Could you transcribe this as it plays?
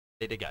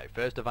to go.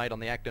 First of 8 on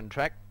the Acton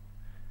track.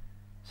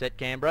 Set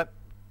Canberra.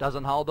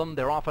 Doesn't hold them.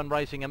 They're off and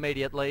racing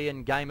immediately,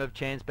 and Game of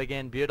Chance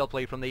began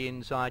beautifully from the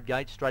inside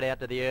gate, straight out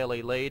to the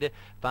early lead.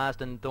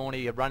 Fast and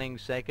Thorny running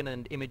second,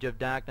 and Image of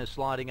Darkness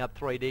sliding up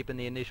 3 deep in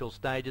the initial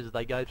stages as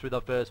they go through the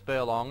first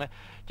furlong.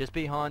 Just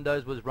behind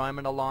those was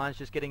Roman Alliance,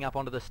 just getting up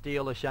onto the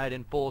steel of shade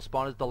in 4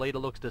 spot as the leader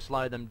looks to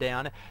slow them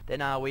down.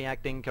 Then Are We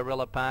Acting,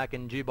 Carilla Park,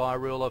 and Dubai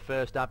Ruler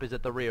first up is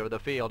at the rear of the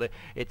field.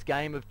 It's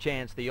Game of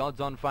Chance, the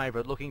odds-on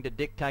favourite, looking to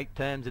dictate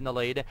terms in the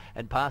lead,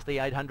 and past the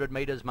 800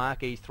 metres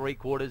mark, he's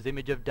 3/4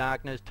 Image of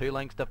Darkness, 2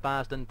 lengths to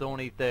Fast and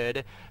Thorny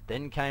third.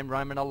 Then came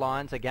Roman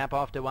Alliance, a gap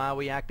off to Are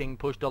We Acting,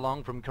 pushed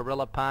along from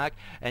Carilla Park,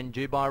 and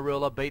Dubai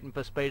Ruler, beaten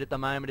for speed at the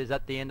moment, is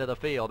at the end of the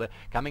field.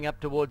 Coming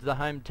up towards the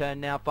home turn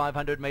now,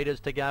 500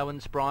 metres to go,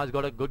 and Spry's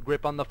got a good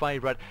grip on the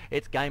favourite.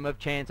 It's Game of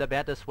Chance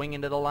about to swing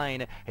into the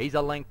lane. He's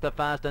a length to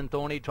Fast and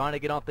Thorny, trying to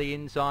get off the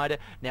inside.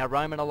 Now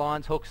Roman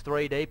Alliance hooks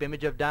 3 deep.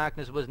 Image of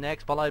Darkness was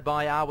next, followed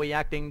by Are We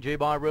Acting,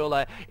 Dubai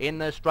Ruler. In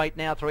the straight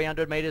now,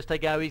 300 metres to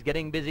go. He's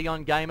getting busy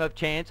on Game of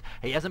Chance.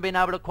 He hasn't been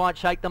able to quite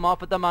shake them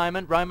off at the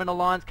moment. Roman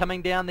Alliance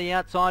coming down the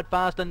outside,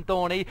 Fast and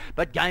Thorny,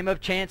 but Game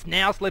of Chance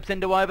now slips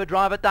into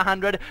overdrive at the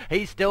 100.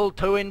 He's still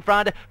 2 in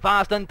front.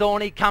 Fast and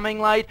Thorny coming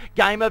late.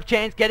 Game of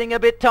Chance getting a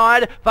bit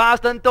tired.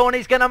 Fast and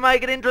Thorny's going to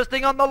make it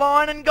interesting on the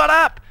line and got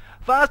up.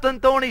 Fast and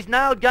Thorny's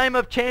nailed Game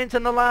of Chance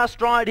in the last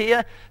stride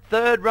here.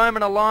 Third,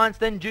 Roman Alliance,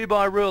 then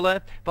Dubai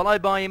Ruler,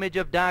 followed by Image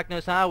of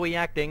Darkness, Are We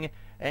Acting,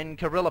 and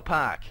Carilla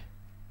Park.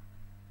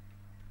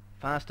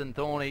 Fast and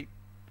Thorny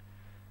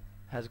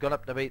has got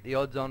up to beat the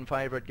odds-on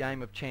favourite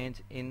Game of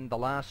Chance in the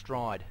last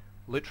stride,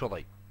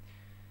 literally.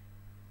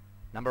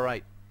 Number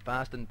 8,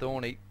 Fast and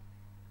Thorny,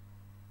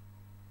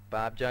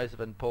 Barb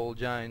Joseph and Paul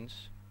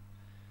Jones,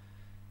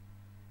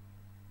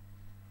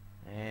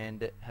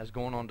 and has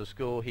gone on to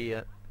score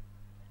here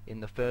in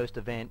the first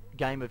event.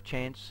 Game of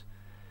Chance,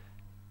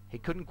 he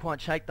couldn't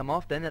quite shake them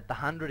off. Then at the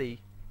 100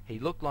 he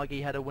looked like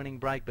he had a winning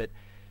break, but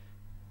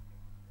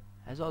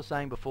as I was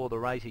saying before the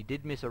race, he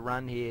did miss a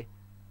run here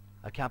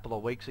a couple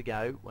of weeks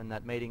ago when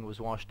that meeting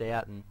was washed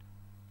out, and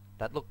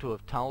that looked to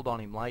have told on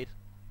him late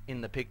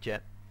in the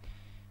picture.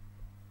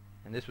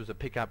 And this was a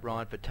pickup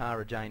ride for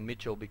Tara Jane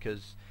Mitchell,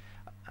 because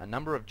a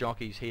number of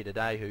jockeys here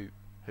today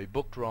who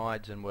booked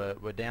rides and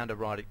were down to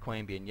ride at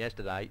Queanbeyan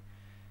yesterday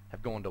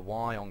have gone to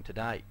Wyong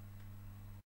today.